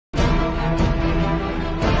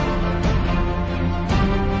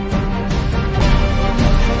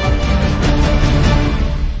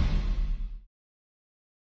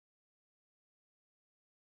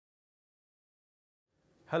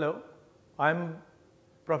Hello, I am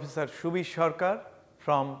Professor Subir Sarkar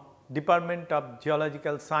from Department of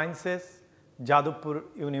Geological Sciences, Jadavpur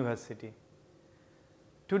University.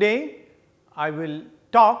 Today, I will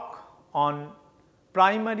talk on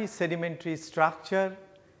primary sedimentary structure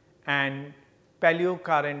and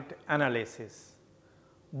paleocurrent analysis.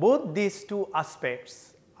 Both these two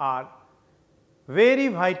aspects are very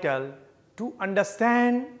vital to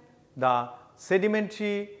understand the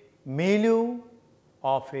sedimentary milieu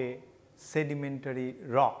of a sedimentary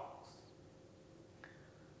rocks.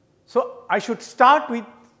 So, I should start with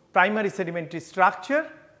primary sedimentary structure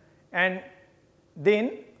and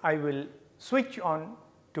then I will switch on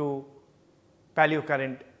to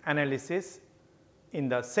paleocurrent analysis in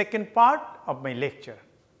the second part of my lecture.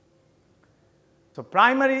 So,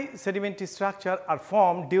 primary sedimentary structure are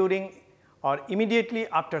formed during or immediately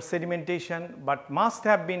after sedimentation, but must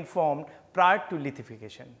have been formed prior to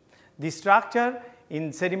lithification. The structure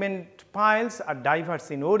in sediment piles are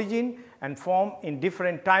diverse in origin and form in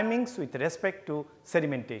different timings with respect to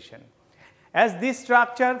sedimentation. As this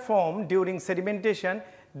structure formed during sedimentation,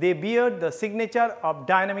 they bear the signature of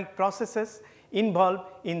dynamic processes involved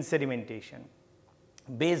in sedimentation.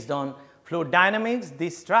 Based on flow dynamics,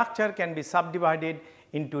 this structure can be subdivided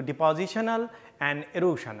into depositional and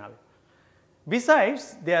erosional.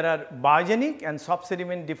 Besides, there are biogenic and soft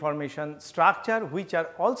sediment deformation structure which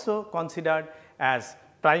are also considered as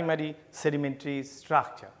primary sedimentary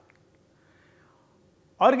structure.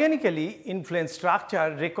 Organically influenced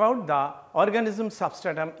structure record the organism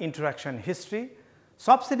substratum interaction history.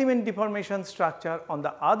 Soft sediment deformation structure on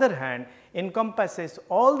the other hand encompasses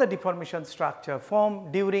all the deformation structure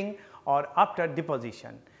formed during or after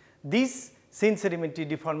deposition. These sedimentary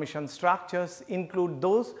deformation structures include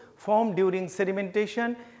those formed during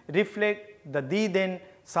sedimentation, reflect the then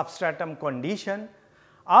substratum condition.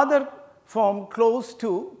 Other formed close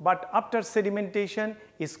to but after sedimentation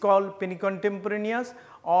is called penicontemporaneous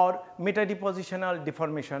or metadepositional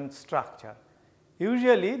deformation structure.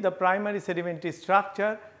 Usually the primary sedimentary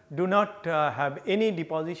structure do not have any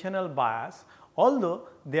depositional bias, although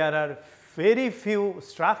there are very few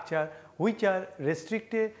structure which are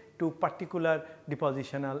restricted to particular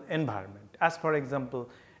depositional environment, as for example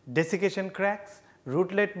desiccation cracks,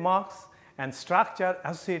 rootlet marks and structure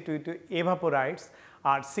associated with evaporites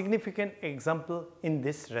are significant example in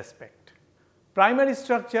this respect. Primary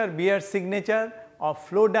structure bears signature of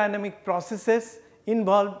flow dynamic processes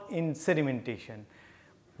involved in sedimentation,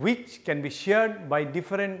 which can be shared by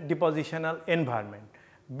different depositional environment.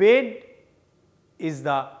 Bed is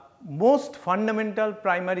the most fundamental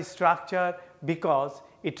primary structure because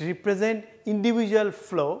it represents individual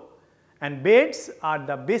flow, and beds are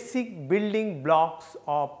the basic building blocks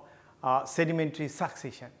of sedimentary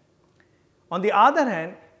succession. On the other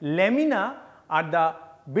hand, lamina are the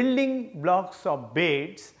building blocks of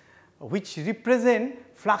beds which represent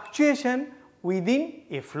fluctuation within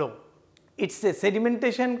a flow. It is a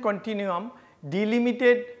sedimentation continuum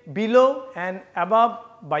delimited below and above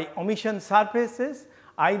by omission surfaces,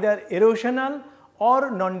 either erosional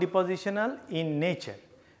or non-depositional in nature.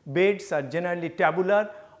 Beds are generally tabular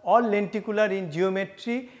or lenticular in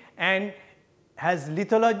geometry and has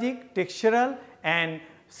lithologic, textural and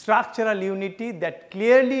structural unity that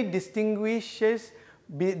clearly distinguishes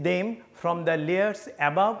them from the layers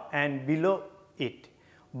above and below it.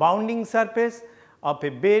 Bounding surface of a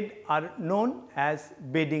bed are known as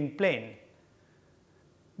bedding plane.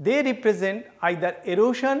 They represent either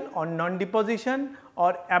erosion or non-deposition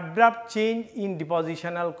or abrupt change in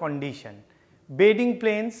depositional condition. Bedding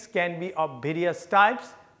planes can be of various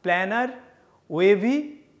types: planar,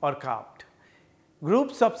 wavy or curved.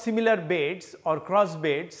 Groups of similar beds or cross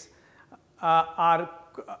beds are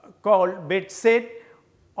called bed set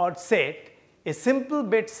or set. A simple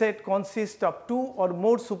bed set consists of two or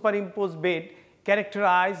more superimposed beds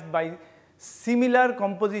characterized by similar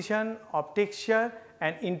composition of texture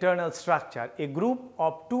and internal structure. A group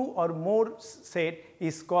of two or more set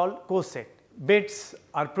is called coset. Beds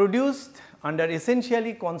are produced under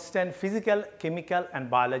essentially constant physical, chemical and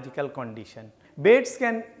biological condition. Beds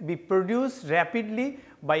can be produced rapidly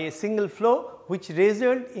by a single flow which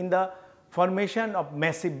result in the formation of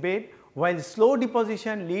massive bed, while slow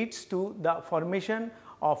deposition leads to the formation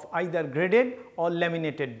of either graded or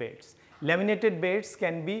laminated beds. Laminated beds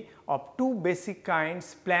can be of two basic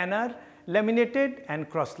kinds: planar laminated and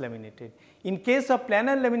cross laminated. In case of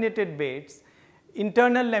planar laminated beds,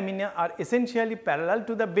 internal lamina are essentially parallel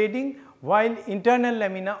to the bedding, while internal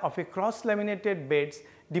lamina of a cross laminated beds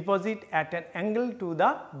deposit at an angle to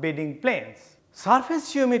the bedding planes.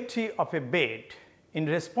 Surface geometry of a bed in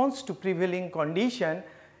response to prevailing condition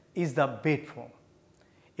is the bed form.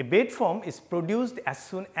 A bed form is produced as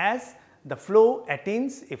soon as the flow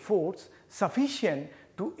attains a force sufficient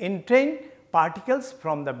to entrain particles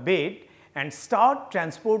from the bed and start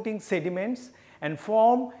transporting sediments and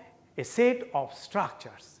form a set of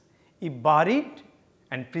structures. If buried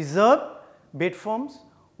and preserved, bed forms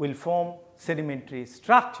will form sedimentary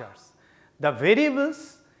structures. The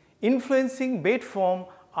variables influencing bed form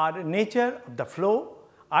are the nature of the flow,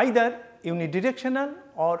 either unidirectional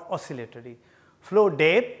or oscillatory, flow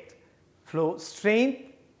depth, flow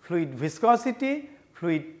strength, fluid viscosity,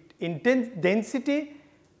 fluid density,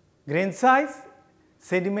 grain size,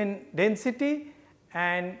 sediment density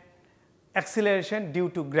and acceleration due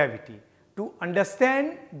to gravity. To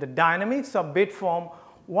understand the dynamics of bed form,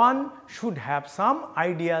 one should have some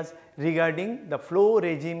ideas regarding the flow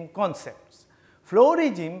regime concepts. Flow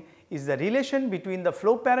regime is the relation between the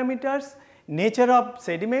flow parameters, nature of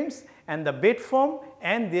sediments and the bed form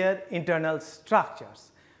and their internal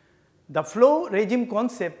structures. The flow regime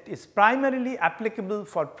concept is primarily applicable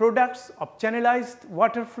for products of channelized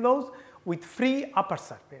water flows with free upper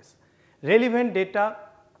surface. Relevant data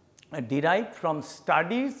are derived from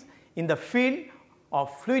studies in the field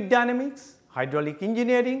of fluid dynamics, hydraulic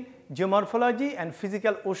engineering, geomorphology and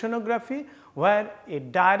physical oceanography, where a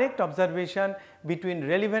direct observation between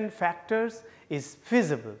relevant factors is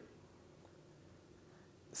feasible.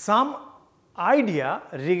 Some idea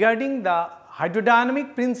regarding the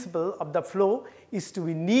hydrodynamic principle of the flow is to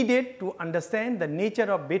be needed to understand the nature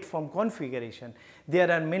of bed form configuration. There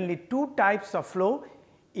are mainly two types of flow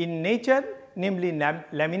in nature, namely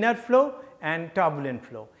laminar flow and turbulent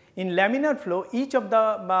flow. In laminar flow, each of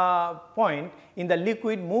the point in the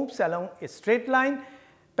liquid moves along a straight line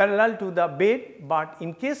parallel to the bed, but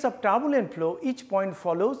in case of turbulent flow, each point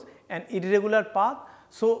follows an irregular path,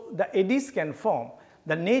 so the eddies can form.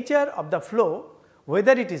 The nature of the flow,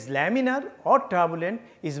 whether it is laminar or turbulent,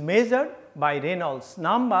 is measured by Reynolds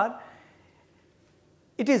number.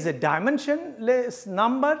 It is a dimensionless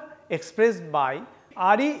number expressed by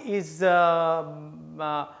Re is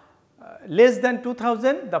less than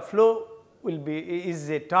 2000, the flow is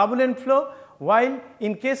a turbulent flow, while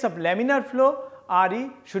in case of laminar flow, Re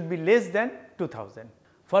should be less than 2000.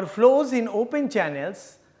 For flows in open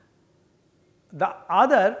channels, the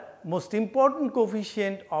other most important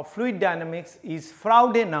coefficient of fluid dynamics is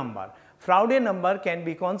Froude number. Froude number can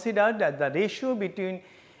be considered as the ratio between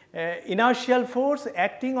inertial force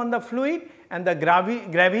acting on the fluid and the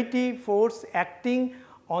gravity force acting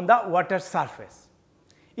on the water surface.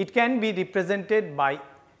 It can be represented by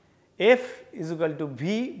F is equal to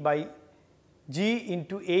V by G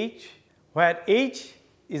into H, where H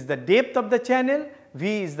is the depth of the channel,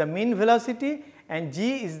 V is the mean velocity and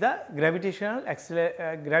G is the gravitational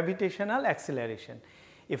acceleration.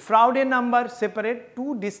 A Froude number separates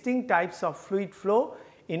two distinct types of fluid flow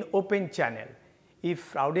in open channel.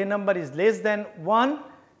 If Froude number is less than 1,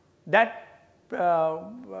 that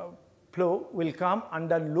flow will come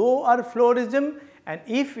under lower flow regime, and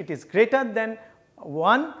if it is greater than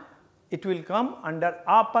 1, it will come under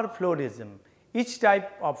upper flow regime. Each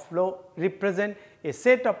type of flow represents a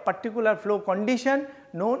set of particular flow condition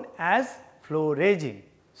known as flow regime.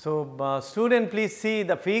 So, student, please see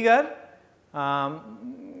the figure.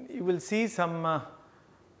 You will see some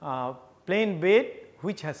plain bed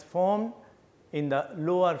which has formed in the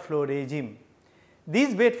lower flow regime.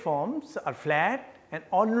 These bed forms are flat and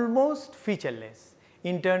almost featureless,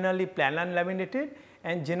 internally planar laminated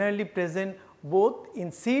and generally present both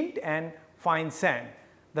in silt and fine sand.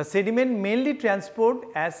 The sediment mainly transport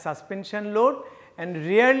as suspension load and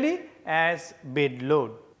rarely as bed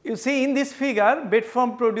load. You see in this figure, bed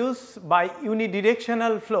form produced by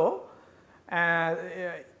unidirectional flow.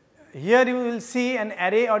 Here you will see an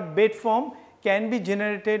array of bed form can be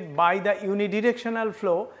generated by the unidirectional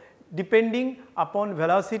flow depending upon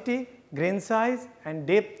velocity, grain size and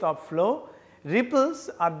depth of flow. Ripples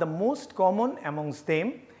are the most common amongst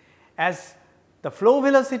them. As the flow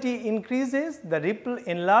velocity increases, the ripple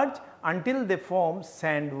enlarge until they form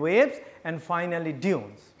sand waves and finally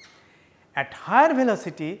dunes. At higher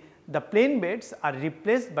velocity, the plain beds are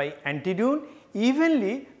replaced by antidune,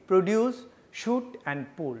 evenly produce shoot and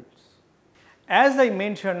pools. As I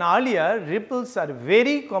mentioned earlier, ripples are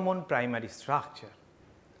very common primary structure.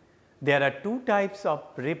 There are two types of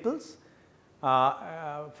ripples,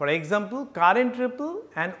 for example, current ripple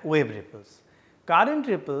and wave ripples. Current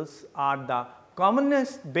ripples are the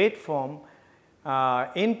commonest bed form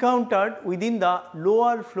encountered within the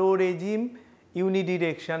lower flow regime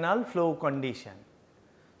unidirectional flow condition.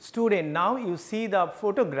 Student, now you see the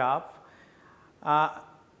photograph,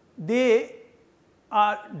 they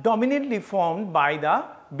are dominantly formed by the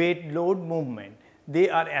bed load movement. they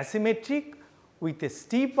are asymmetric with a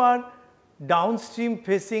steeper downstream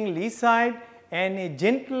facing lee side and a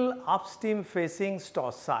gentle upstream facing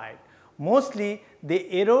stoss side. Mostly they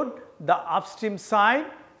erode the upstream side,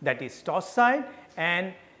 that is stoss side,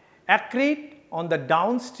 and accrete on the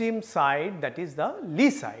downstream side, that is the lee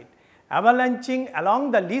side. Avalanching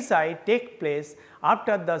along the lee side take place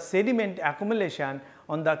after the sediment accumulation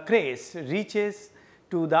on the crest reaches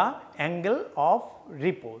to the angle of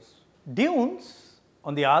repose. Dunes,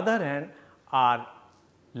 on the other hand, are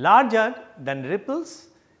larger than ripples,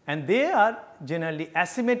 and they are generally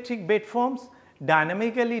asymmetric bed forms,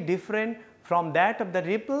 dynamically different from that of the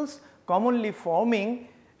ripples, commonly forming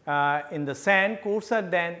in the sand coarser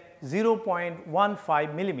than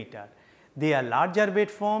 0.15 millimeter. They are larger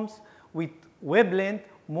bed forms with wavelength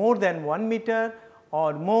more than 1 meter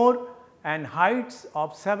or more and heights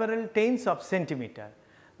of several tens of centimeter.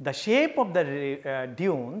 The shape of the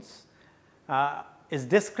dunes is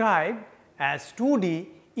described as 2D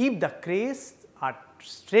if the crests are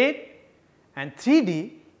straight and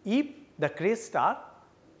 3D if the crests are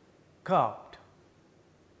curved.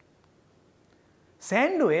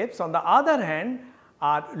 Sand waves, on the other hand,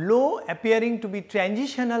 are low, appearing to be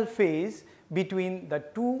transitional phase between the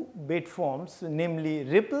two bed forms, namely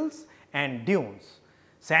ripples and dunes.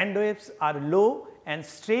 Sand waves are low and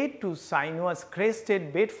straight to sinuous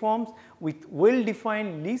crested bed forms with well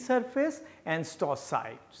defined lee surface and stoss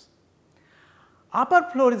sides. Upper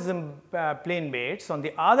florism plain beds, on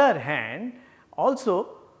the other hand,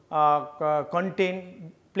 also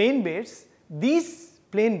contain plain beds. These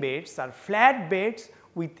plain beds are flat beds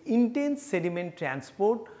with intense sediment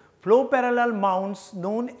transport, flow parallel mounds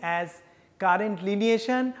known as current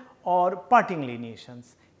lineation or parting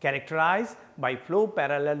lineations, characterized by flow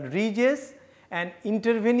parallel ridges and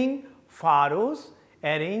intervening furrows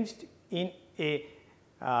arranged in a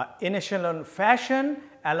echelon fashion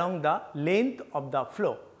along the length of the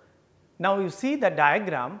flow. Now, you see the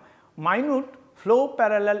diagram, minute flow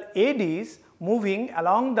parallel eddies moving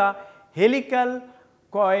along the helical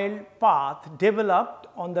coiled path developed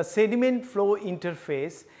on the sediment flow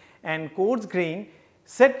interface and coarse grain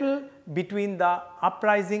settle between the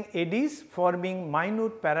uprising eddies, forming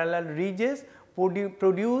minute parallel ridges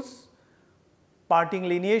produce parting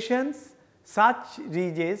lineations. Such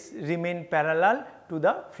ridges remain parallel to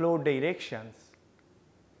the flow directions.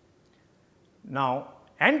 Now,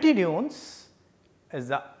 antidunes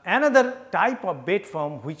is another type of bed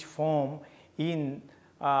form which form in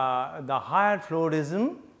the higher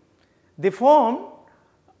florism. They form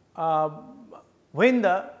when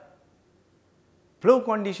the flow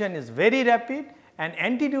condition is very rapid, and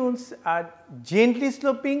antidunes are gently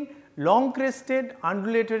sloping, long crested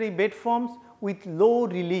undulatory bed forms with low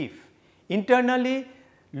relief. Internally,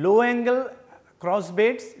 low angle cross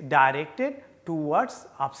beds directed towards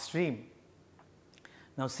upstream.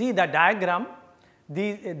 Now, see the diagram,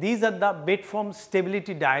 these are the bed form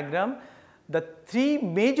stability diagram. The three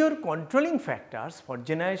major controlling factors for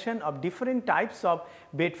generation of different types of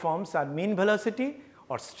bed forms are mean velocity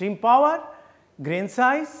or stream power, grain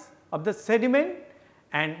size of the sediment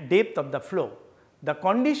and depth of the flow. The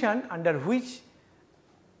condition under which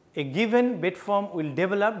a given bed form will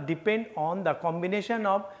develop depend on the combination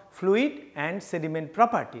of fluid and sediment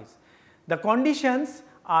properties. The conditions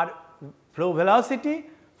are flow velocity,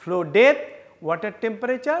 flow depth, water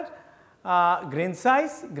temperature, grain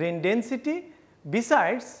size, grain density.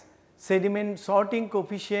 Besides, sediment sorting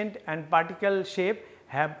coefficient and particle shape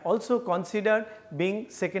have also considered being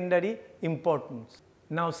secondary importance.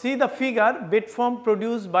 Now, see the figure, bed form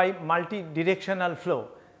produced by multi-directional flow.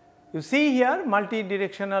 You see here,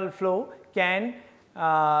 multi-directional flow can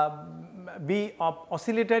be of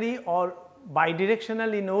oscillatory or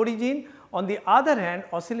bidirectional in origin. On the other hand,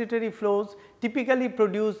 oscillatory flows typically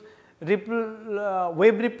produce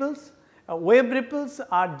wave ripples. Wave ripples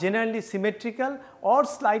are generally symmetrical or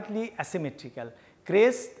slightly asymmetrical.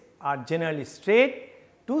 Crests are generally straight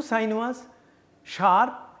to sinuous,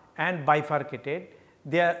 sharp and bifurcated.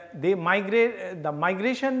 The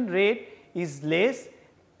migration rate is less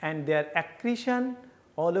and their accretion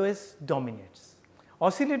always dominates.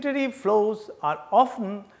 Oscillatory flows are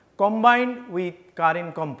often combined with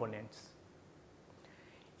current components.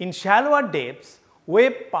 In shallower depths,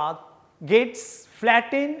 wave path gets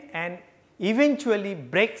flattened and eventually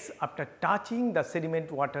breaks after touching the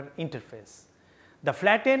sediment water interface. The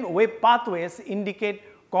flattened wave pathways indicate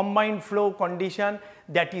combined flow condition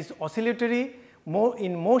that is oscillatory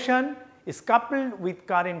in motion is coupled with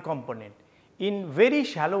current component. In very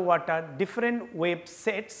shallow water, different wave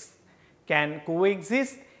sets can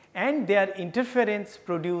coexist and their interference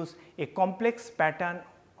produce a complex pattern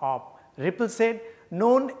of ripple set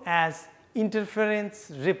known as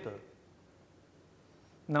interference ripple.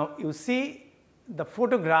 Now, you see the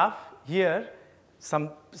photograph here,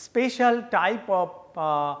 some special type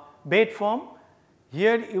of bed form.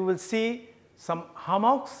 Here you will see some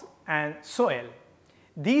hummocks and soil.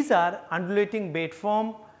 These are undulating bed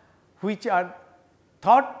form which are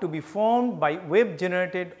thought to be formed by wave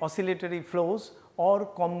generated oscillatory flows or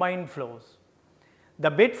combined flows. The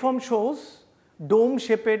bed form shows dome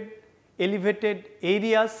shaped elevated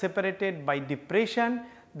areas separated by depression.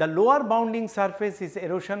 The lower bounding surface is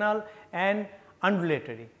erosional and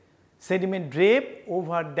undulatory. Sediment drape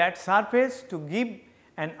over that surface to give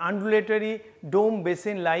an undulatory dome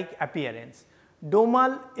basin like appearance.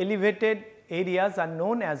 Domal elevated areas are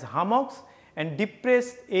known as hummocks and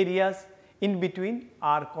depressed areas in between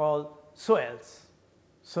are called soils.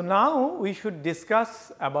 So, now we should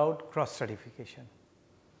discuss about cross stratification.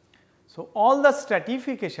 So, all the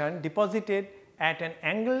stratification deposited at an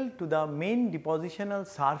angle to the main depositional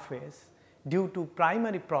surface due to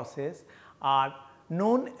primary process are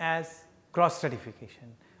known as cross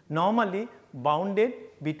stratification, normally bounded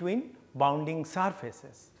between bounding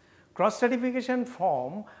surfaces. Cross stratification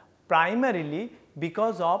form primarily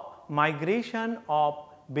because of migration of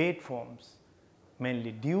bed forms,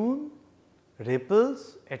 mainly dune,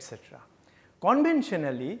 ripples, etc.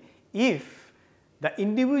 Conventionally, if the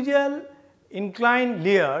individual inclined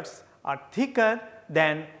layers are thicker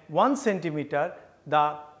than 1 centimeter,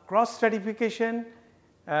 the cross stratification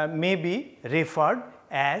may be referred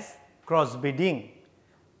as cross bedding.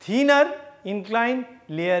 Thinner inclined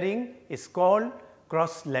layering is called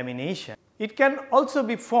cross lamination. It can also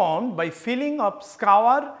be formed by filling of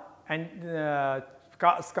scour and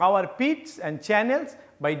scour pits and channels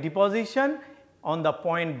by deposition on the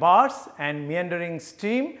point bars and meandering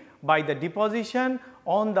stream by the deposition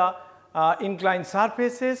on the inclined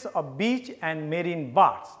surfaces of beach and marine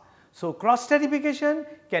bars. So, cross stratification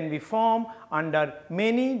can be formed under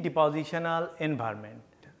many depositional environment.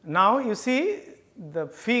 Now, you see the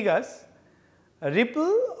figures.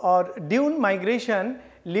 Ripple or dune migration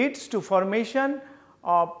leads to formation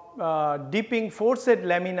of dipping forced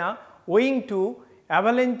lamina owing to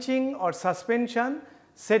avalanching or suspension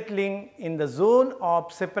settling in the zone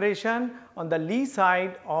of separation on the lee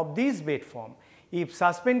side of this bed form. If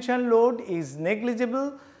suspension load is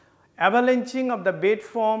negligible, avalanching of the bed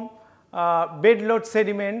form bed load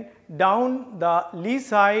sediment down the lee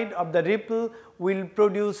side of the ripple will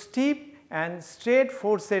produce steep and straight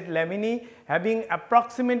forced laminae having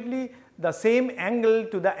approximately the same angle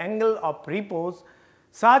to the angle of repose.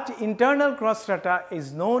 Such internal cross strata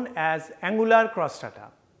is known as angular cross strata.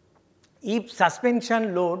 If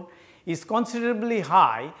suspension load is considerably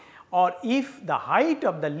high or if the height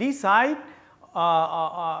of the lee side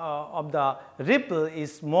of the ripple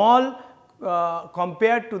is small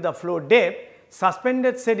compared to the flow depth,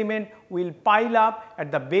 suspended sediment will pile up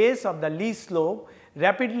at the base of the lee slope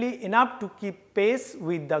rapidly enough to keep pace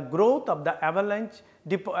with the growth of the avalanche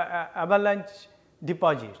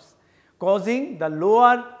deposits, causing the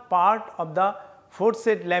lower part of the forced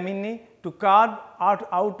laminae to curve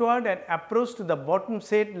outward and approach to the bottom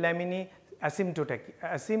set laminae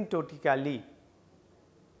asymptotically.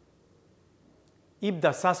 If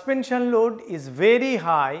the suspension load is very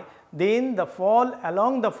high, then the fall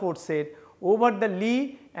along the forced over the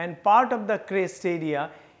lee and part of the crest area,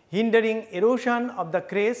 hindering erosion of the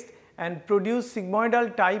crest and produce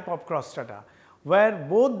sigmoidal type of cross strata, where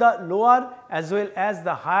both the lower as well as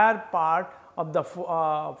the higher part of the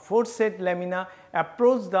forced lamina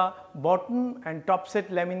approach the bottom and top set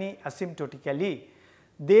laminae asymptotically.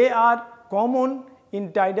 They are common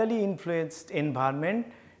in tidally influenced environment.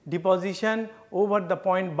 Deposition over the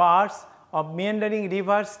point bars of meandering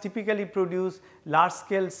rivers typically produce large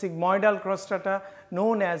scale sigmoidal cross strata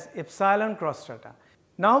known as epsilon cross strata.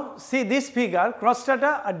 Now, see this figure, cross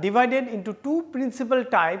strata are divided into two principal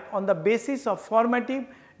types on the basis of formative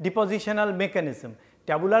depositional mechanism,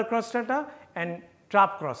 tabular cross strata and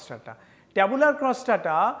trap cross strata. Tabular cross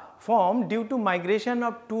strata form due to migration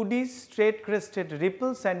of 2D straight crested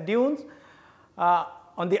ripples and dunes.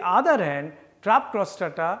 On the other hand, trap cross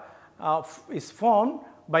strata is formed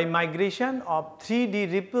by migration of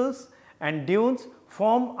 3D ripples and dunes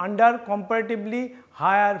formed under comparatively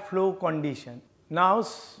higher flow condition. Now,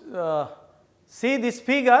 see this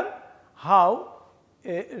figure how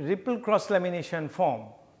a ripple cross lamination form.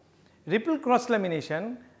 Ripple cross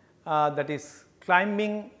lamination that is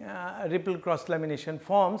climbing ripple cross lamination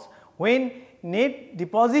forms when net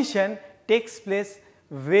deposition takes place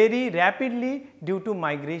very rapidly due to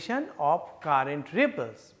migration of current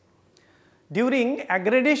ripples. During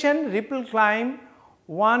aggradation, ripple climb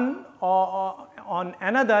on on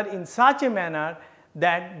another in such a manner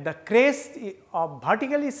that the crest of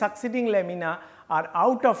vertically succeeding lamina are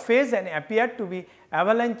out of phase and appear to be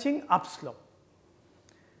avalanching upslope.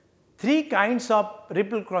 Three kinds of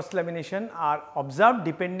ripple cross lamination are observed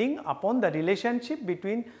depending upon the relationship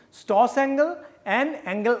between Stoss angle and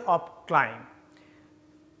angle of climb.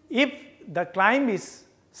 If the climb is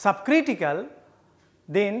subcritical,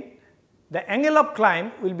 then the angle of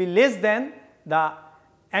climb will be less than the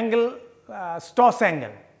angle Stoss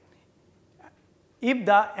angle. If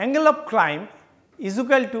the angle of climb is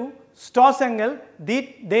equal to Stoss angle,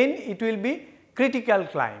 then it will be critical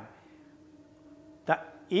climb.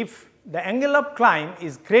 If the angle of climb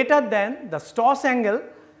is greater than the Stoss angle,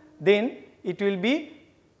 then it will be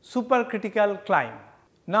supercritical climb.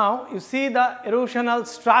 Now, you see the erosional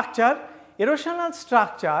structure. Erosional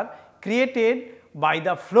structure created by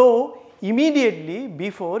the flow immediately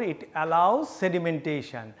before it allows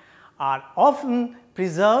sedimentation are often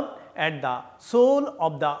preserved at the sole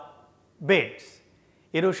of the beds.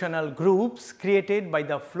 Erosional groups created by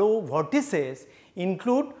the flow vortices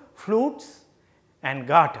include flutes and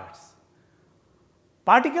gutters.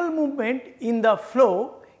 Particle movement in the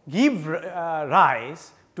flow give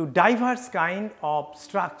rise to diverse kind of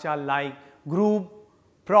structure like groove,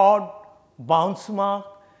 prod, bounce mark,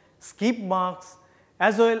 skip marks,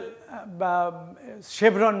 as well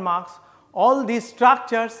chevron marks. All these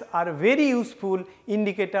structures are very useful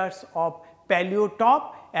indicators of paleo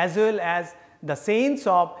top as well as the sense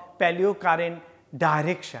of paleo current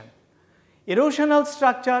direction. Erosional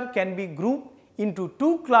structure can be grouped into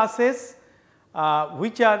two classes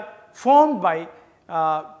which are formed by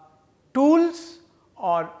tools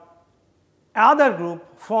or other group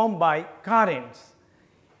formed by currents.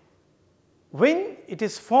 When it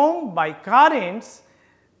is formed by currents,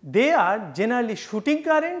 they are generally shooting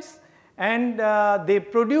currents and they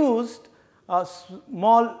produced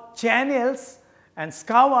small channels and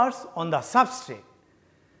scours on the substrate.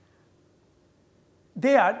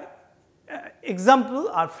 They are example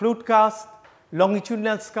are flute cast,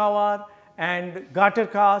 longitudinal scour and gutter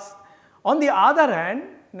cast. On the other hand,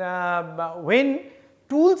 when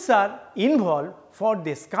tools are involved for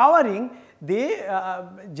the scouring, they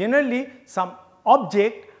generally some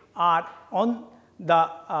object are on the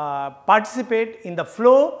participate in the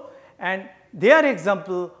flow, and their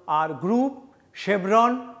example are groove,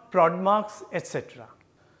 chevron, prod marks, etc.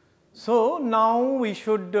 So, now we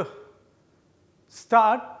should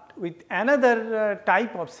start with another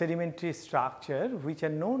type of sedimentary structure which are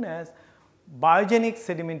known as biogenic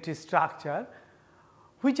sedimentary structure,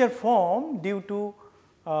 which are formed due to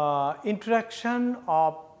interaction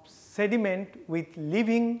of sediment with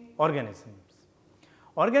living organisms.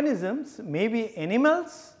 Organisms may be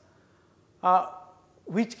animals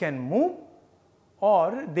which can move,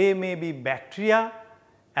 or they may be bacteria,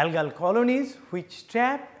 algal colonies which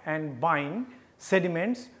trap and bind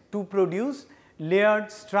sediments to produce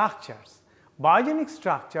layered structures. Biogenic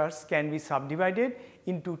structures can be subdivided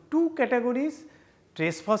into two categories: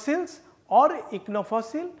 trace fossils or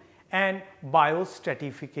ichnofossil and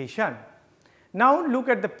biostratification. Now, look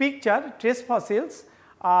at the picture. Trace fossils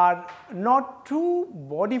are not true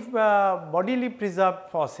bodily preserved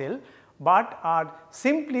fossil, but are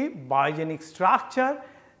simply biogenic structure.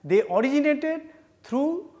 They originated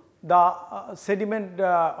through the sediment,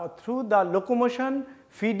 through the locomotion,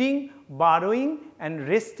 feeding, burrowing and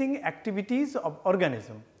resting activities of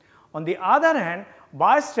organism. On the other hand,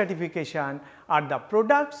 biostratification are the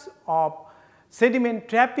products of sediment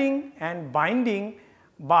trapping and binding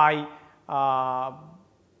by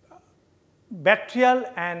bacterial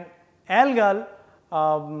and algal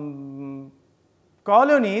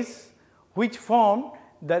colonies which form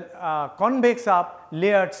the convex up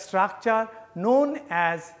layered structure known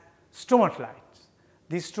as stromatolites.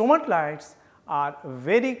 These stromatolites are a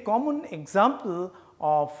very common example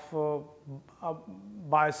of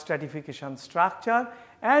biostratification structure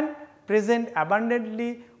and present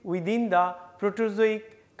abundantly within the Proterozoic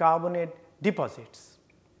carbonate deposits.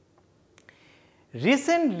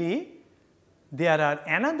 Recently, there are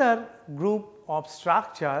another group of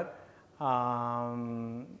structure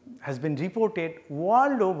has been reported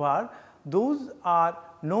world over. Those are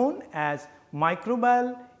known as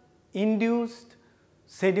microbial induced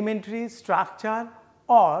sedimentary structure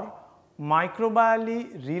or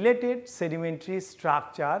microbially related sedimentary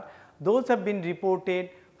structure. Those have been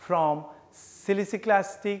reported from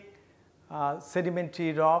siliciclastic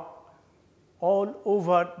sedimentary rock all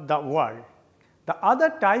over the world. The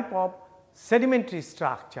other type of sedimentary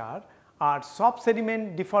structure are soft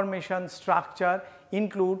sediment deformation structure,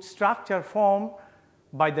 include structure formed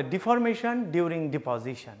by the deformation during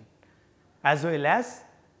deposition. as well as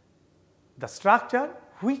the structure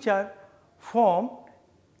which are formed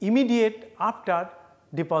immediate after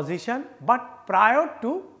deposition, but prior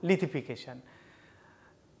to lithification.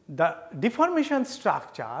 The deformation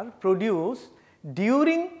structure produced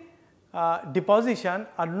during deposition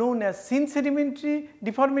are known as sedimentary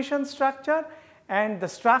deformation structure, and the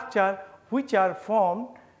structure which are formed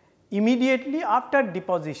immediately after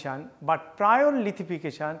deposition but prior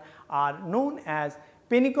lithification are known as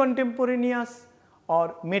penicontemporaneous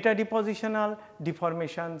or metadepositional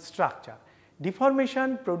deformation structure.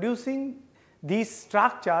 Deformation producing this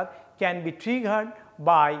structure can be triggered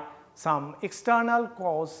by some external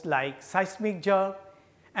cause like seismic jerk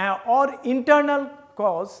or internal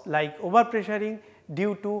cause like overpressuring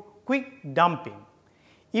due to quick dumping.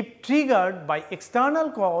 If triggered by external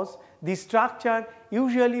cause, the structure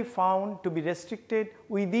usually found to be restricted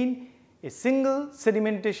within a single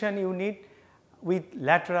sedimentation unit with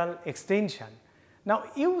lateral extension. Now,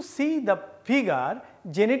 you see the figure,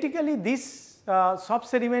 genetically this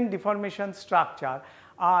subsediment deformation structure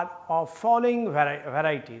are of following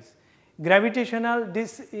varieties. Gravitational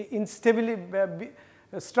instability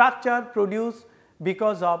structure produced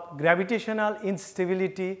because of gravitational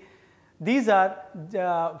instability. These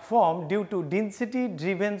are formed due to density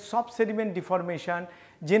driven subsediment deformation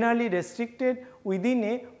generally restricted within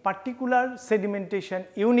a particular sedimentation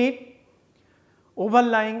unit,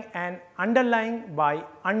 overlying and underlying by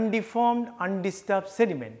undeformed undisturbed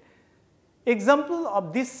sediment. Example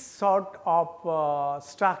of this sort of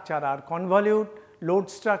structure are convolute,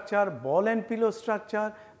 load structure, ball and pillow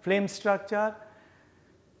structure, flame structure.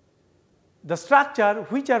 The structure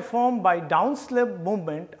which are formed by downslope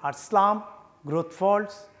movement are slump, growth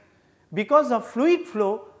faults. Because of fluid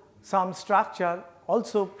flow, some structure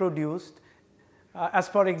also produced as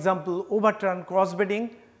for example overturn crossbedding.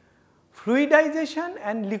 Fluidization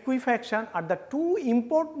and liquefaction are the two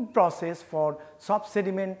important processes for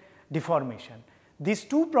subsediment deformation. These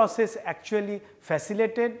two processes actually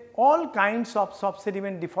facilitated all kinds of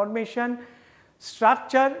subsediment deformation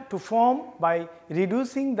structure to form by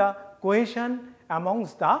reducing the cohesion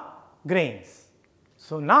amongst the grains.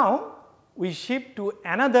 So, now we shift to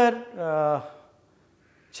another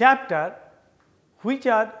chapter which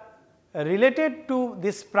are related to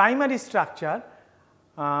this primary structure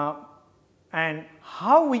and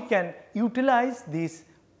how we can utilize this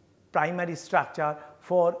primary structure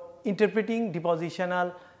for interpreting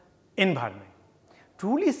depositional environment.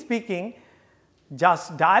 Truly speaking,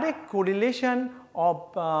 just direct correlation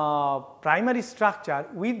of primary structure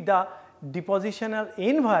with the depositional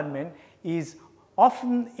environment is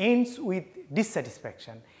often ends with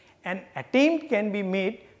dissatisfaction. An attempt can be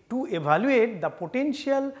made to evaluate the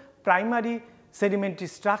potential primary sedimentary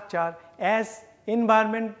structure as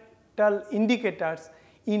environmental indicators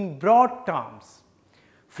in broad terms.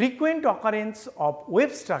 Frequent occurrence of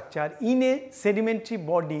wave structure in a sedimentary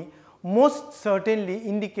body most certainly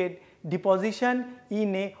indicate deposition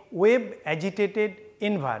in a wave agitated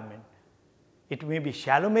environment. It may be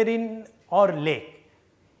shallow marine or lake.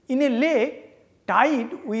 In a lake,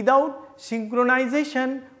 tide without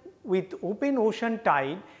synchronization with open ocean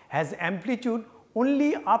tide has amplitude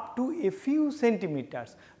only up to a few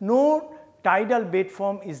centimeters. No tidal bed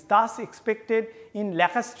form is thus expected in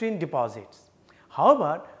lacustrine deposits.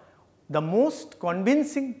 However, the most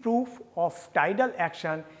convincing proof of tidal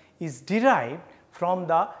action is derived from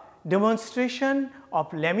the demonstration of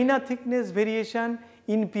laminar thickness variation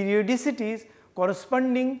in periodicities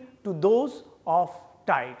corresponding to those of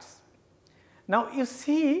tides. Now, you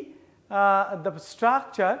see the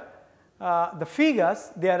structure, the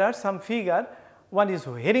figures, there are some figure, one is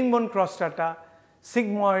herringbone cross strata,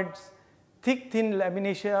 sigmoids, thick thin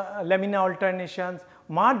lamina alternations,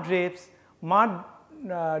 mud drapes,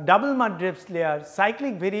 double mud drapes layers,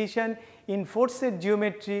 cyclic variation in forced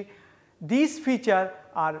geometry. These features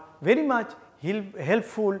are very much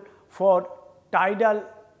helpful for tidal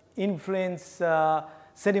influence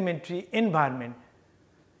sedimentary environment.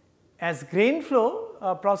 As grain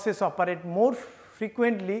flow process operate more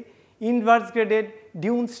frequently, inverse graded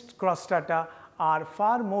dunes cross strata are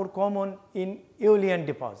far more common in aeolian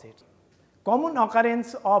deposits. Common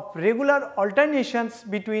occurrence of regular alternations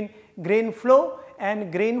between grain flow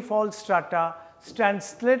and grain fall strata,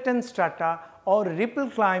 translaton strata or ripple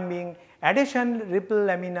climbing, adhesion ripple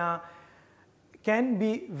lamina can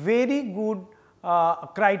be very good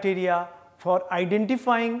criteria for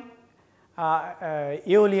identifying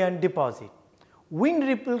aeolian deposit. Wind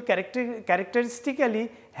ripple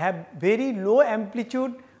characteristically have very low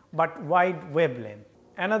amplitude but wide wavelength.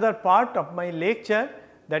 Another part of my lecture,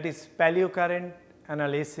 that is paleocurrent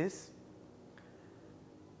analysis.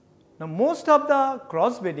 Now, most of the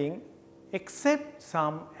cross-bedding except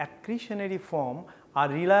some accretionary form are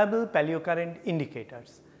reliable paleocurrent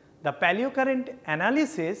indicators. The paleocurrent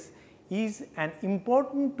analysis is an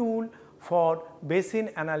important tool for basin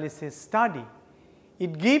analysis study.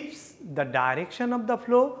 It gives the direction of the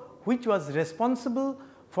flow which was responsible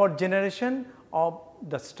for generation of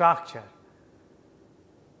the structure.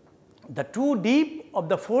 The true deep of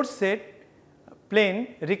the foreset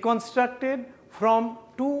plane reconstructed from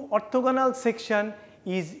two orthogonal sections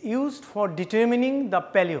is used for determining the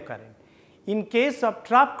paleocurrent. In case of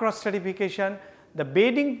trough cross stratification, the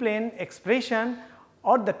bedding plane expression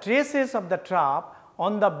or the traces of the trough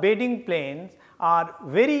on the bedding planes are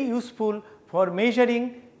very useful for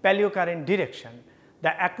measuring paleocurrent direction.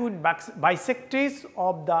 The acute bisectors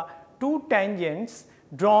of the two tangents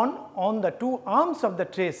drawn on the two arms of the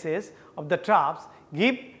traces of the troughs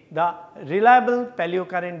give the reliable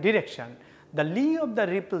paleocurrent direction. The lee of the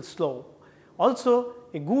ripple slope also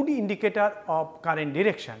a good indicator of current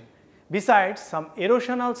direction. Besides, some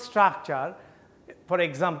erosional structure, for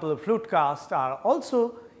example, flute cast, are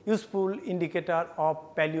also useful indicator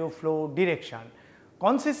of paleo flow direction.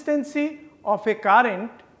 Consistency of a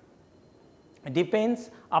current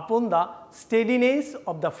depends upon the steadiness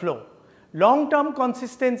of the flow. Long-term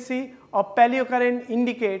consistency of paleocurrent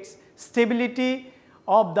indicates stability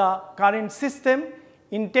of the current system.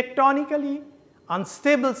 In tectonically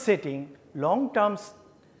unstable setting, long-term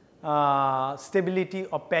stability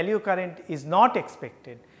of paleocurrent is not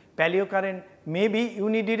expected. Paleocurrent may be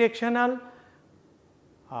unidirectional,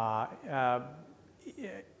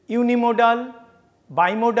 unimodal,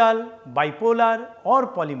 bimodal, bipolar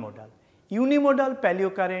or polymodal. Unimodal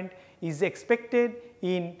paleocurrent is expected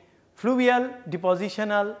in fluvial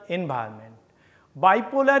depositional environment.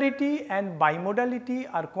 Bipolarity and bimodality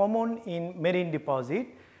are common in marine deposit.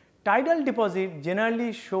 Tidal deposit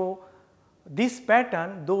generally show this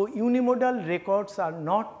pattern, though unimodal records are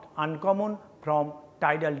not uncommon from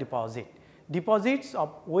tidal deposit. Deposits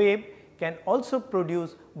of wave can also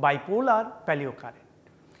produce bipolar paleocurrent.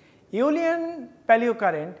 Aeolian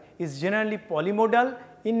paleocurrent is generally polymodal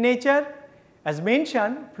in nature. As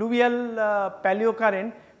mentioned, fluvial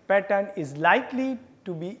paleocurrent pattern is likely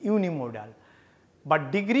to be unimodal,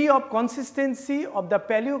 but degree of consistency of the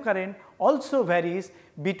paleocurrent also varies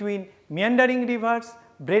between meandering rivers,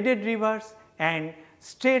 braided rivers and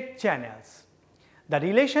straight channels. The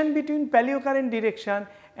relation between paleocurrent direction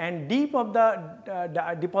and deep of the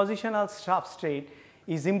depositional substrate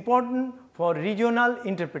is important for regional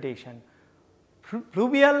interpretation.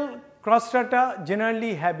 Fluvial cross strata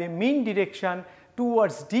generally have a mean direction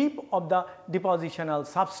towards deep of the depositional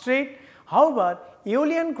substrate. However,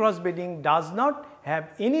 Aeolian crossbedding does not have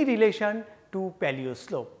any relation to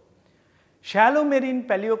paleoslope. Shallow marine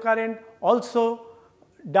paleocurrent also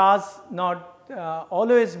does not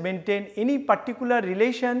always maintain any particular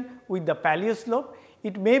relation with the paleoslope.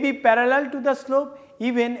 It may be parallel to the slope,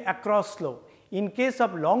 even across slope. In case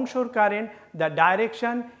of longshore current, the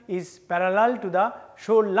direction is parallel to the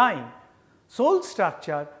shore line. Shoal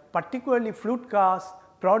structure, particularly flute cast,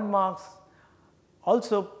 prod marks,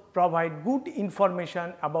 also provide good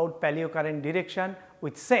information about paleocurrent direction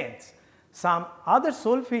with sense. Some other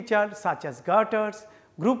shoal features such as gutters,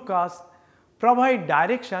 group casts provide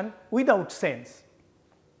direction without sense.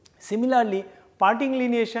 Similarly, parting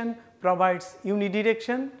lineation provides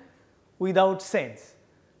unidirection without sense.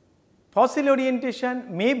 Fossil orientation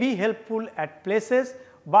may be helpful at places,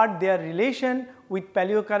 but their relation with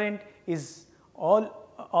paleocurrent is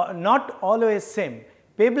not always same.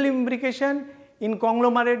 Pebble imbrication in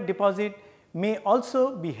conglomerate deposit may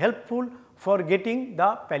also be helpful for getting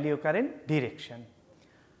the paleocurrent direction.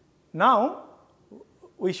 Now,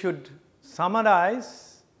 we should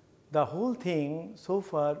summarize the whole thing so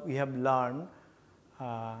far we have learned.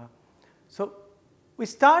 So, we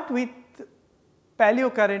start with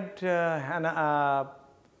paleocurrent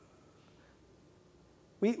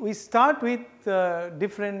we start with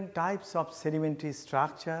different types of sedimentary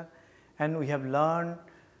structure, and we have learned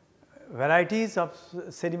varieties of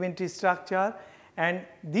sedimentary structure, and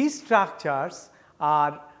these structures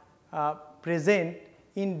are present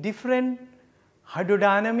in different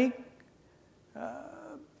hydrodynamic,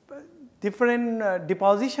 different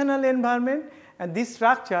depositional environment, and this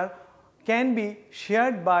structure can be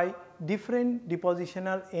shared by different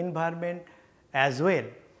depositional environment as well.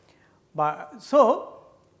 But so,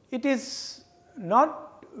 it is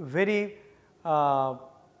not very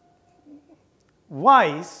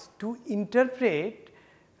wise to interpret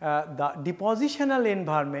the depositional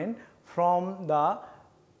environment from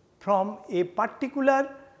a particular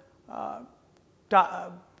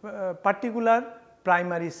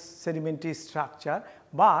primary sedimentary structure,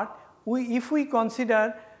 but if we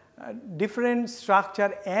consider different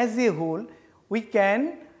structure as a whole, we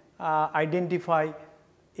can identify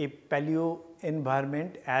a paleo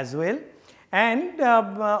environment as well. And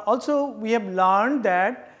also we have learned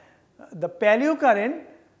that the paleo current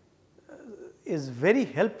is very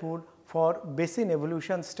helpful for basin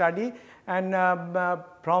evolution study, and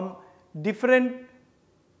from different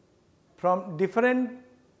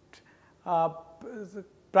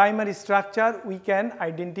primary structure we can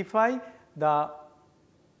identify the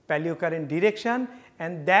paleo current direction,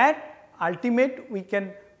 and that ultimate we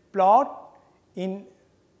can plot in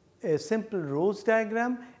a simple Rose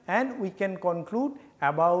diagram, and we can conclude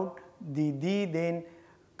about the then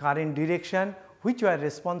current direction which were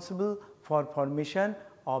responsible for formation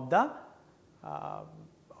of the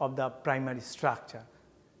primary structure.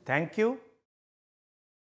 Thank you.